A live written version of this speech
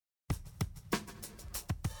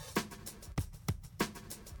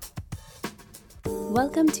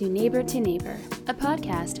Welcome to Neighbor, a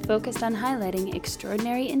podcast focused on highlighting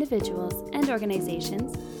extraordinary individuals and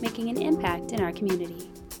organizations making an impact in our community.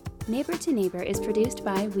 Neighbor is produced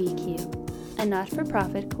by WeQ, a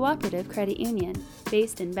not-for-profit cooperative credit union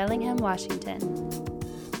based in Bellingham, Washington.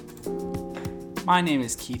 My name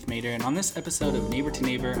is Keith Mader, and on this episode of Neighbor to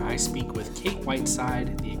Neighbor, I speak with Kate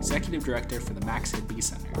Whiteside, the Executive Director for the Max Higby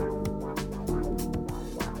Center.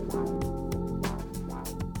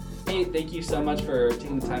 Kate, thank you so much for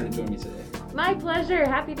taking the time to join me today. My pleasure.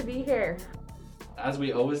 Happy to be here. As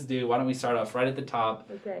we always do, why don't we start off right at the top.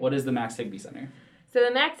 Okay. What is the Max Higby Center? So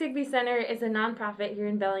the Max Higby Center is a nonprofit here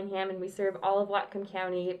in Bellingham, and we serve all of Whatcom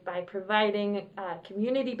County by providing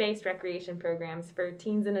community-based recreation programs for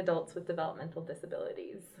teens and adults with developmental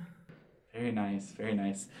disabilities. Very nice, very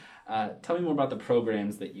nice. Tell me more about the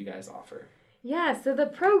programs that you guys offer. Yeah, so the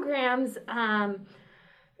programs,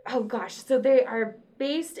 so they are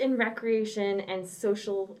based in recreation and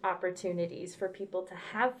social opportunities for people to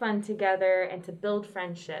have fun together and to build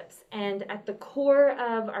friendships. And at the core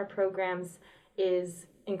of our programs is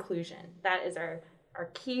inclusion. That is our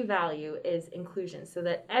key value is inclusion, so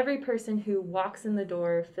that every person who walks in the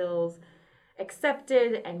door feels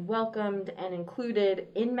accepted and welcomed and included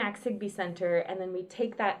in Max Higby Center, and then we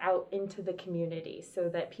take that out into the community so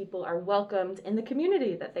that people are welcomed in the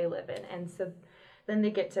community that they live in. And so then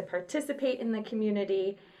they get to participate in the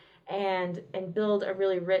community and build a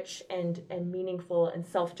really rich and meaningful and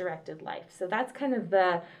self-directed life. So that's kind of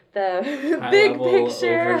the big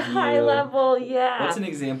picture, overview. High level, yeah. What's an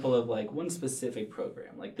example of like one specific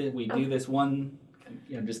program? Like we do this one,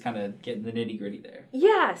 just kind of getting the nitty-gritty there.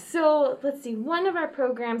 Yeah, so let's see. One of our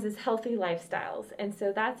programs is Healthy Lifestyles, and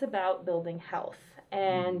so that's about building health.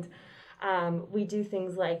 And we do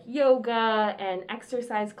things like yoga and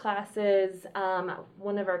exercise classes.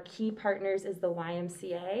 One of our key partners is the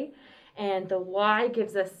YMCA, and the Y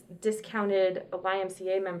gives us discounted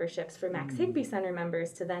YMCA memberships for Max Higby Center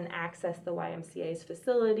members to then access the YMCA's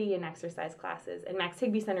facility and exercise classes. And Max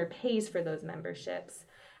Higby Center pays for those memberships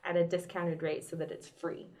at a discounted rate so that it's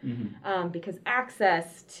free. Because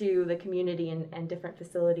access to the community and different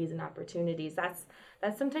facilities and opportunities, that's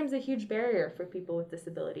sometimes a huge barrier for people with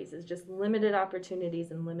disabilities, is just limited opportunities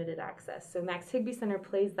and limited access. So Max Higby Center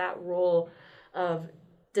plays that role of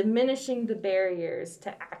diminishing the barriers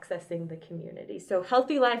to accessing the community. So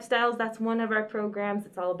Healthy Lifestyles, that's one of our programs.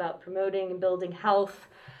 It's all about promoting and building health,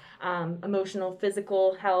 emotional,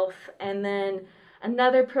 physical health. And then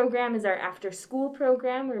another program is our after-school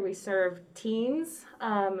program where we serve teens.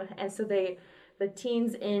 And so the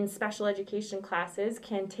teens in special education classes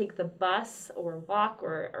can take the bus or walk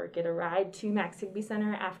or get a ride to Max Higby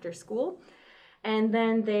Center after school. And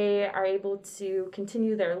then they are able to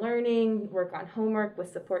continue their learning, work on homework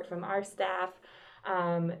with support from our staff,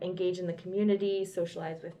 engage in the community,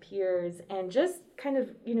 socialize with peers, and just kind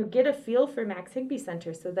of, get a feel for Max Higby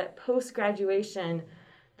Center so that post-graduation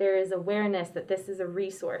there is awareness that this is a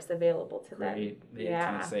resource available to them. Great. They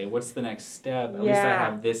kind of say, what's the next step? At least I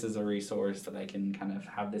have this as a resource that I can kind of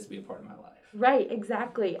have this be a part of my life. Right,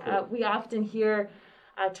 exactly. Cool. We often hear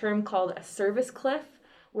a term called a service cliff,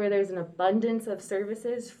 where there's an abundance of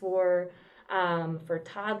services for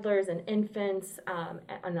toddlers and infants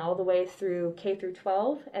and all the way through K through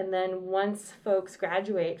 12. And then once folks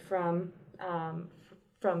graduate from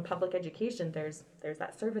public education, there's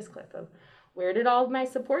that service cliff of, where did all of my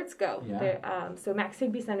supports go? Yeah. So Max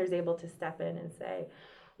Higby Center is able to step in and say,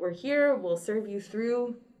 we're here, we'll serve you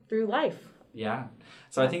through life. Yeah.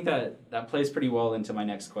 So I think that plays pretty well into my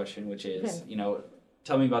next question, which is,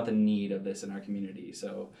 tell me about the need of this in our community.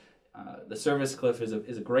 So the service cliff is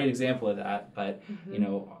a great example of that, but,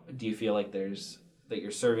 do you feel like that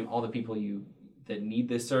you're serving all the people that need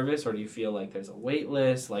this service, or do you feel like there's a wait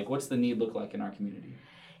list? Like, what's the need look like in our community?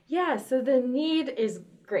 Yeah, so the need is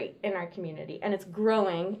great in our community, and it's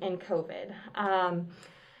growing in COVID.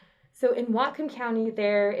 So in Whatcom County,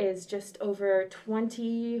 there is just over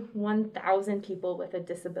 21,000 people with a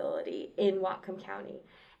disability in Whatcom County.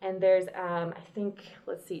 And there's,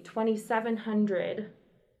 2,700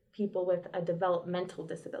 people with a developmental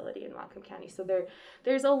disability in Whatcom County. So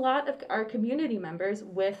there's a lot of our community members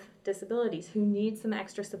with disabilities who need some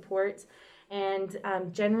extra support. And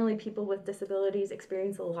generally, people with disabilities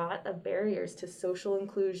experience a lot of barriers to social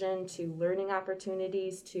inclusion, to learning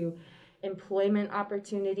opportunities, to employment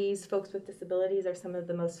opportunities. Folks with disabilities are some of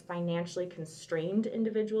the most financially constrained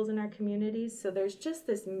individuals in our communities. So there's just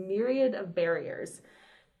this myriad of barriers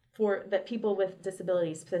that people with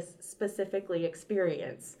disabilities specifically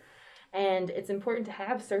experience. And it's important to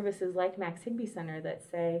have services like Max Higby Center that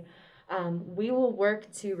say, we will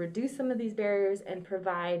work to reduce some of these barriers and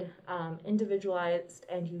provide individualized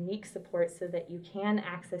and unique support so that you can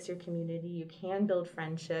access your community, you can build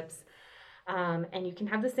friendships, and you can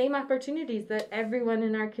have the same opportunities that everyone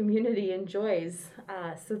in our community enjoys.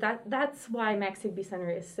 So that's why Max Higbee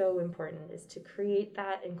Center is so important, is to create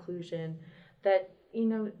that inclusion that,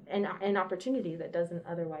 an opportunity that doesn't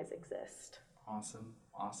otherwise exist. Awesome.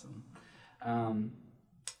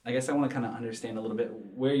 I guess I want to kind of understand a little bit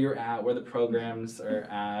where you're at, where the programs are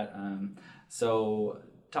at. So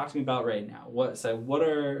talk to me about right now. What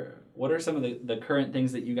are some of the current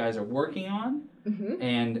things that you guys are working on,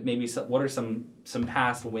 and maybe what are some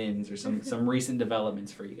past wins or some recent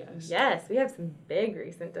developments for you guys? Yes, we have some big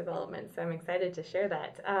recent developments, so I'm excited to share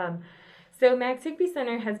that. So Max Higbee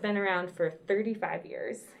Center has been around for 35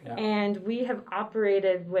 years, and we have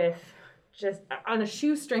operated with just on a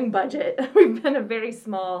shoestring budget. We've been a very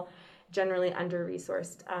small, generally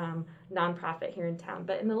under-resourced nonprofit here in town.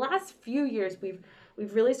 But in the last few years, we've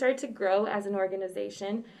really started to grow as an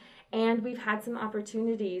organization, and we've had some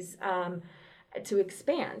opportunities to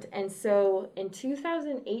expand. And so in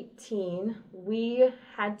 2018, we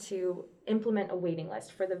had to implement a waiting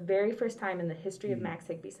list for the very first time in the history of Max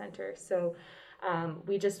Higbee Center. So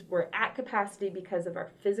we just were at capacity because of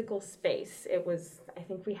our physical space. I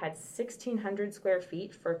think we had 1,600 square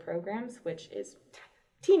feet for programs, which is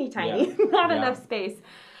teeny tiny, not enough space.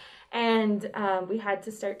 And we had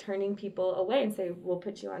to start turning people away and say, we'll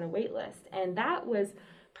put you on a wait list. And that was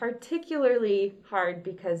particularly hard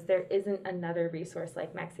because there isn't another resource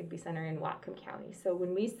like Max Higbee Center in Whatcom County. So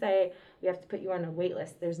when we say we have to put you on a wait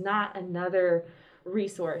list, there's not another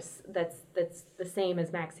resource that's the same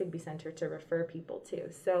as Max Higbee Center to refer people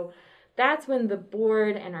to. So that's when the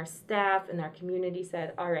board and our staff and our community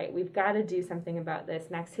said, all right, we've got to do something about this.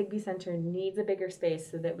 Max Higbee Center needs a bigger space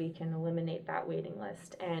so that we can eliminate that waiting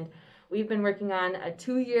list. And we've been working on a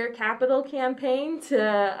 2-year capital campaign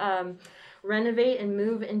to renovate and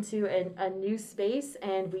move into a new space,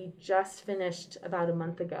 and we just finished about a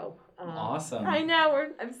month ago. Awesome. I know,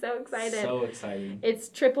 I'm so excited. So exciting. It's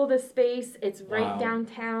triple the space. It's right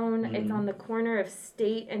downtown. Mm-hmm. It's on the corner of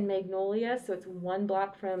State and Magnolia, so it's 1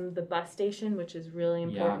 block from the bus station, which is really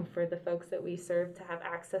important for the folks that we serve to have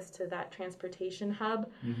access to that transportation hub.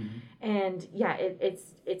 Mm-hmm. And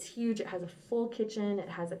it's huge. It has a full kitchen. It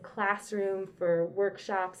has a classroom for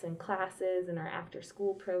workshops and classes and our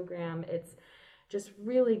after-school program. It's just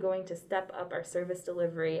really going to step up our service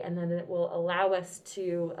delivery, and then it will allow us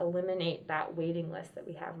to eliminate that waiting list that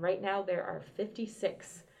we have. Right now, there are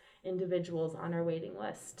 56 individuals on our waiting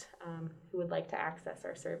list who would like to access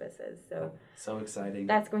our services. So exciting.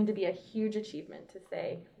 That's going to be a huge achievement to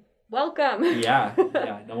say, welcome.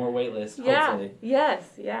 No more wait list, hopefully.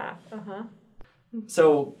 Yes.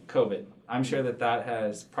 So COVID, I'm sure that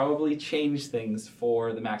has probably changed things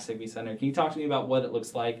for the Max Higbee Center. Can you talk to me about what it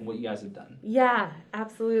looks like and what you guys have done? Yeah,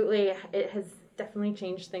 absolutely. It has definitely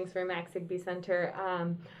changed things for Max Higbee Center.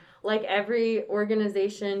 Like every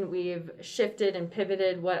organization, we've shifted and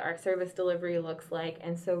pivoted what our service delivery looks like.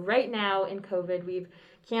 And so right now in COVID, we've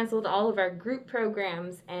canceled all of our group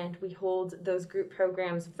programs, and we hold those group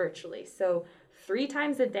programs virtually. So 3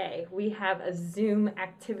 times a day, we have a Zoom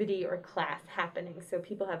activity or class happening. So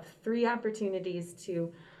people have 3 opportunities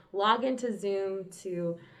to log into Zoom,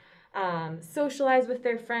 to socialize with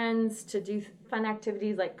their friends, to do fun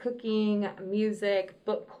activities like cooking, music,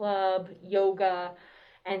 book club, yoga.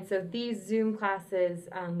 And so these Zoom classes,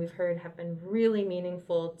 we've heard, have been really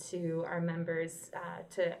meaningful to our members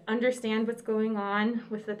to understand what's going on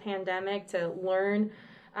with the pandemic, to learn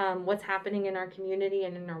what's happening in our community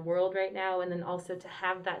and in our world right now, and then also to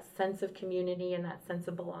have that sense of community and that sense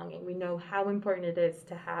of belonging. We know how important it is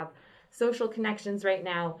to have social connections right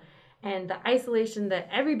now, and the isolation that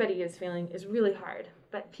everybody is feeling is really hard.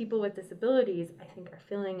 But people with disabilities, I think, are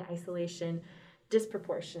feeling isolation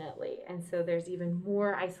disproportionately, and so there's even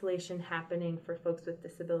more isolation happening for folks with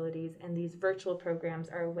disabilities, and these virtual programs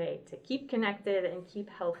are a way to keep connected and keep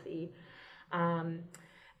healthy.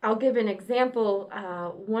 I'll give an example.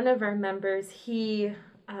 One of our members, he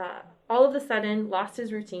all of a sudden lost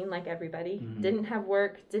his routine like everybody, didn't have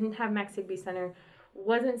work, didn't have Max Higbee Center,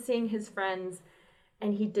 wasn't seeing his friends,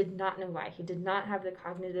 and he did not know why. He did not have the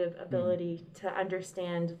cognitive ability to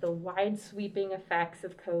understand the wide sweeping effects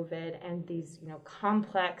of COVID and these,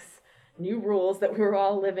 complex new rules that we were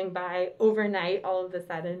all living by overnight all of a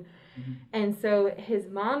sudden. And so his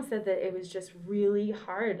mom said that it was just really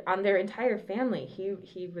hard on their entire family.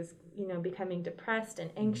 He was, becoming depressed and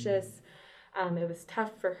anxious. It was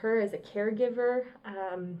tough for her as a caregiver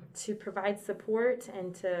to provide support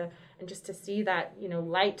and just to see that,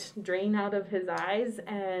 light drain out of his eyes.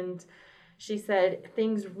 And she said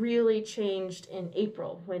things really changed in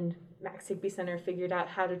April when Max Higby Center figured out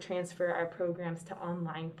how to transfer our programs to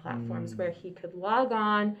online platforms where he could log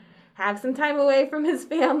on, have some time away from his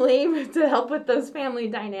family to help with those family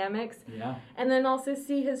dynamics. Yeah. And then also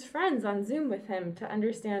see his friends on Zoom with him to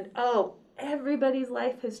understand, everybody's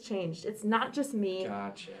life has changed. It's not just me.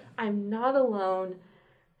 Gotcha. I'm not alone.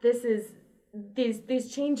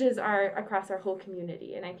 These changes are across our whole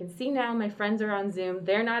community. And I can see now my friends are on Zoom.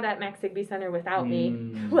 They're not at Max Higby Center without me,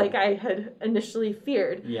 like I had initially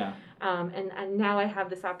feared. Yeah. And now I have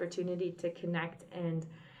this opportunity to connect and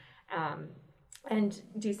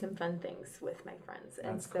do some fun things with my friends.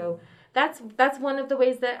 And That's so cool. that's one of the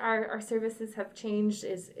ways that our services have changed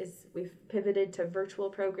is we've pivoted to virtual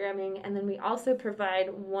programming, and then we also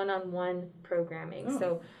provide one-on-one programming.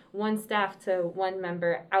 So one staff to one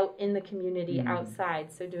member out in the community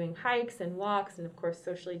outside, so doing hikes and walks and of course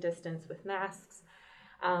socially distanced with masks,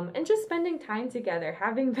 and just spending time together,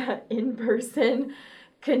 having that in-person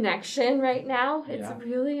connection right now. It's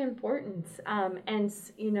really important. And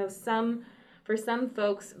for some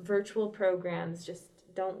folks, virtual programs just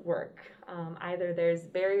don't work. Either there's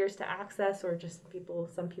barriers to access or just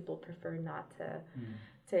some people prefer not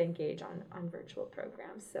to engage on virtual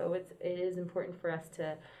programs. So it is important for us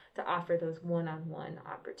to offer those one-on-one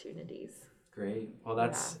opportunities. Great. Well,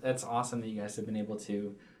 that's awesome that you guys have been able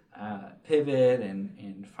to pivot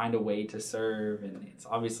and find a way to serve. And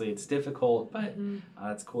it's difficult, but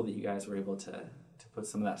it's cool that you guys were able to put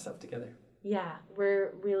some of that stuff together. Yeah,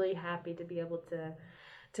 we're really happy to be able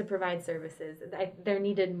to provide services. They're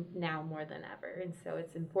needed now more than ever, and so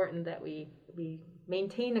it's important that we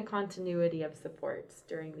maintain a continuity of supports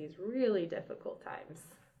during these really difficult times.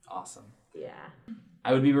 Awesome. Yeah.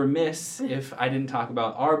 I would be remiss if I didn't talk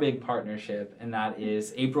about our big partnership, and that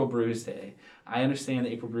is April Brews Day. I understand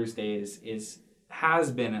that April Brews Day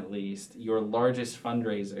has been at least your largest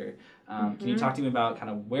fundraiser. Can you talk to me about kind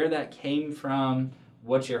of where that came from,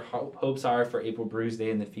 what your hopes are for April Brews Day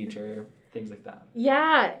in the future, things like that?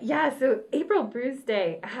 Yeah. So April Brews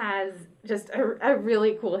Day has just a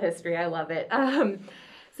really cool history. I love it.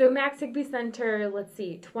 So Max Higby Center,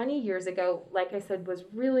 20 years ago, like I said, was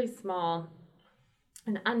really small,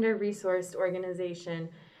 an under-resourced organization.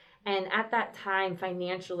 And at that time,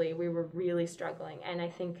 financially, we were really struggling. And I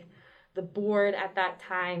think the board at that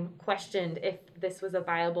time questioned if this was a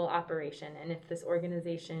viable operation and if this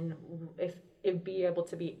organization, if it'd be able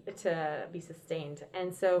to be sustained.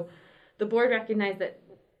 And so the board recognized that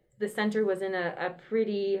the center was in a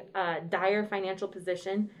pretty dire financial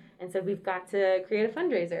position and said, we've got to create a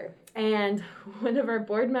fundraiser. And one of our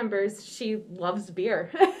board members, she loves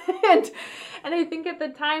beer. and I think at the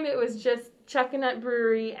time it was just Chuckanut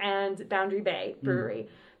Brewery and Boundary Bay Brewery.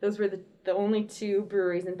 Those were the only two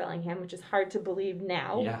breweries in Bellingham, which is hard to believe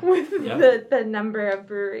now with the number of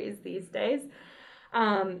breweries these days.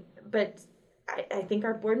 But I think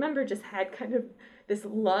our board member just had kind of this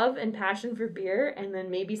love and passion for beer, and then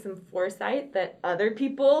maybe some foresight that other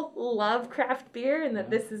people love craft beer and that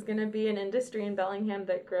this is going to be an industry in Bellingham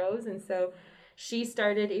that grows. And so she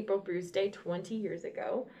started April Brews Day 20 years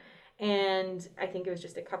ago. And I think it was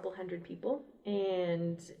just a couple hundred people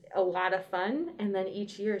and a lot of fun. And then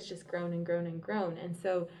each year it's just grown and grown and grown. And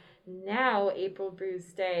so now April Brews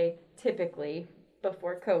Day, typically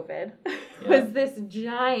before COVID, was this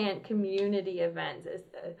giant community event.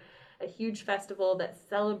 It's a huge festival that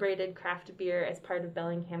celebrated craft beer as part of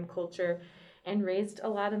Bellingham culture and raised a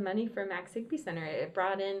lot of money for Max Higby Center. It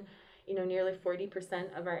brought in nearly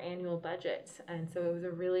 40% of our annual budget. And so it is a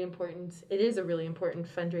really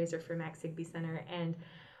important fundraiser for Max Higby Center. And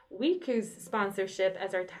WeQ's sponsorship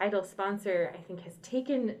as our title sponsor, I think, has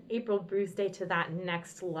taken April Brews Day to that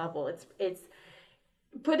next level. It's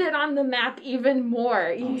put it on the map even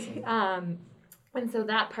more. Awesome. And so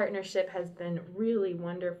that partnership has been really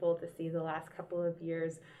wonderful to see the last couple of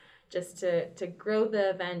years, just to grow the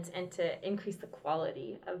event and to increase the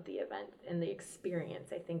quality of the event and the experience.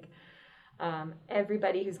 I think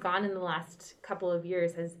everybody who's gone in the last couple of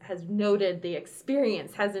years has noted the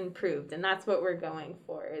experience has improved, and that's what we're going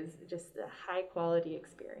for, is just a high quality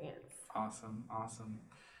experience. Awesome.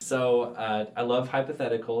 So I love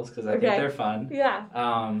hypotheticals because I think they're fun.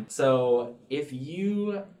 Yeah. So if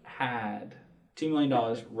you had $2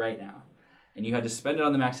 million right now and you had to spend it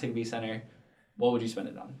on the Max Higby Center, what would you spend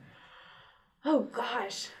it on? Oh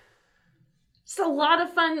gosh. just a lot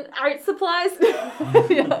of fun art supplies.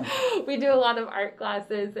 We do a lot of art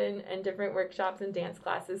classes and different workshops and dance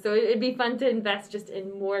classes. So it'd be fun to invest just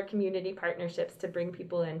in more community partnerships to bring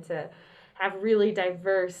people in to have really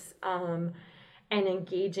diverse and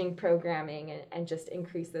engaging programming and just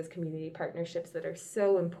increase those community partnerships that are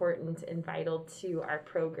so important and vital to our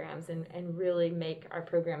programs and really make our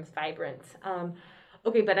programs vibrant.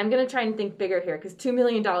 Okay, but I'm going to try and think bigger here because $2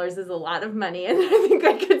 million is a lot of money, and I think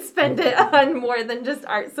I could spend it on more than just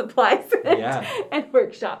art supplies and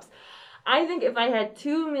workshops. I think if I had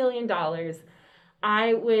 $2 million,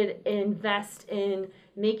 I would invest in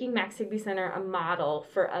making Max Higbee Center a model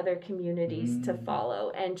for other communities to follow,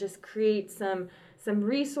 and just create some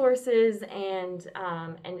resources and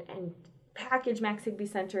package Max Higbee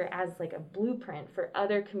Center as like a blueprint for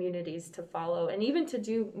other communities to follow, and even to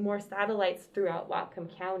do more satellites throughout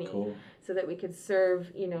Whatcom County. Cool. So that we could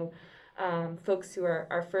serve, folks who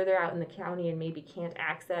are further out in the county and maybe can't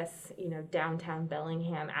access, downtown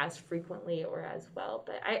Bellingham as frequently or as well.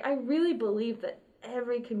 But I really believe that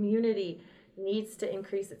every community needs to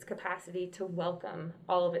increase its capacity to welcome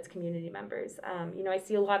all of its community members. I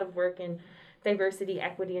see a lot of work in diversity,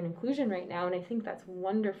 equity, and inclusion right now, and I think that's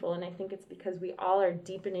wonderful, and I think it's because we all are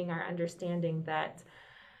deepening our understanding that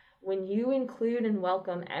when you include and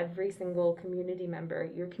welcome every single community member,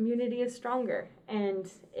 your community is stronger, and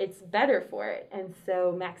it's better for it. And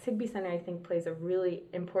so Max Higbee Center, I think, plays a really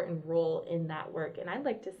important role in that work, and I'd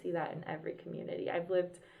like to see that in every community. I've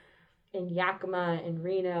lived in Yakima and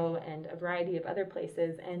Reno and a variety of other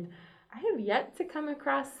places, and I have yet to come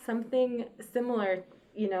across something similar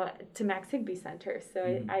to Max Higbee Center. So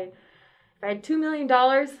if I had $2 million,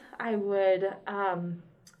 I would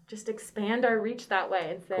just expand our reach that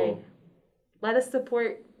way and say, cool. Let us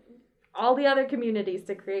support all the other communities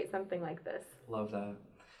to create something like this. Love that.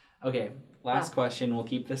 Okay, last question. We'll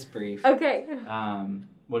keep this brief. Okay.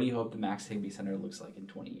 What do you hope the Max Higbee Center looks like in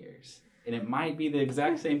 20 years? And it might be the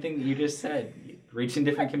exact same thing that you just said, reaching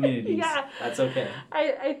different communities. Yeah. That's okay.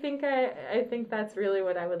 I think that's really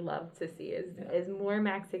what I would love to see is more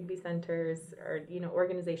Max Higbee Centers, or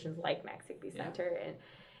organizations like Max Higbee Center and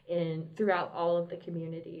in throughout all of the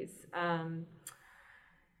communities.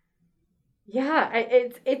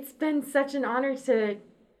 It's been such an honor to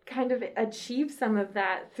kind of achieve some of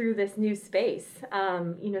that through this new space.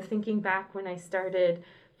 Thinking back when I started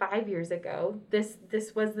 5 years ago, this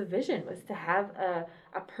was the vision, was to have a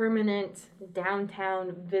permanent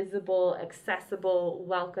downtown, visible, accessible,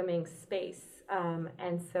 welcoming space.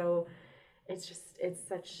 And so it's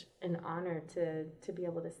such an honor to be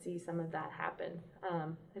able to see some of that happen.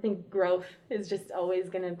 I think growth is just always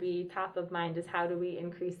going to be top of mind, is how do we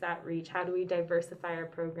increase that reach? How do we diversify our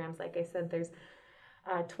programs? Like I said, there's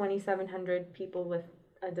 2,700 people with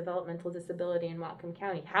a developmental disability in Whatcom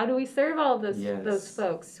County. How do we serve all of those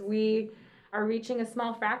folks? We are reaching a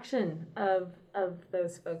small fraction of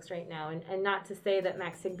those folks right now. And not to say that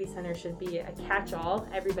Max Higbee Center should be a catch-all.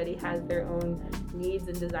 Everybody has their own needs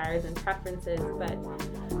and desires and preferences, but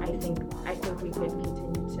I think we could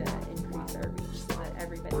continue to increase our reach so that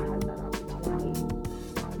everybody has that opportunity.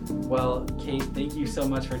 Well, Kate, thank you so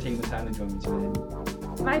much for taking the time to join me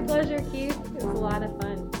today. My pleasure, Keith. It was a lot of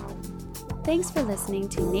fun. Thanks for listening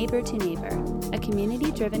to Neighbor, a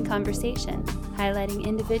community-driven conversation highlighting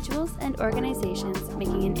individuals and organizations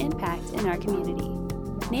making an impact in our community.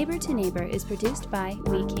 Neighbor to Neighbor is produced by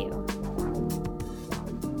WeQ.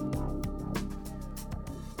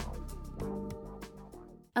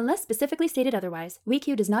 Unless specifically stated otherwise,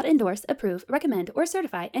 WeQ does not endorse, approve, recommend, or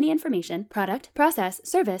certify any information, product, process,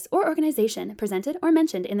 service, or organization presented or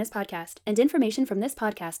mentioned in this podcast, and information from this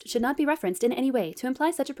podcast should not be referenced in any way to imply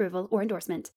such approval or endorsement.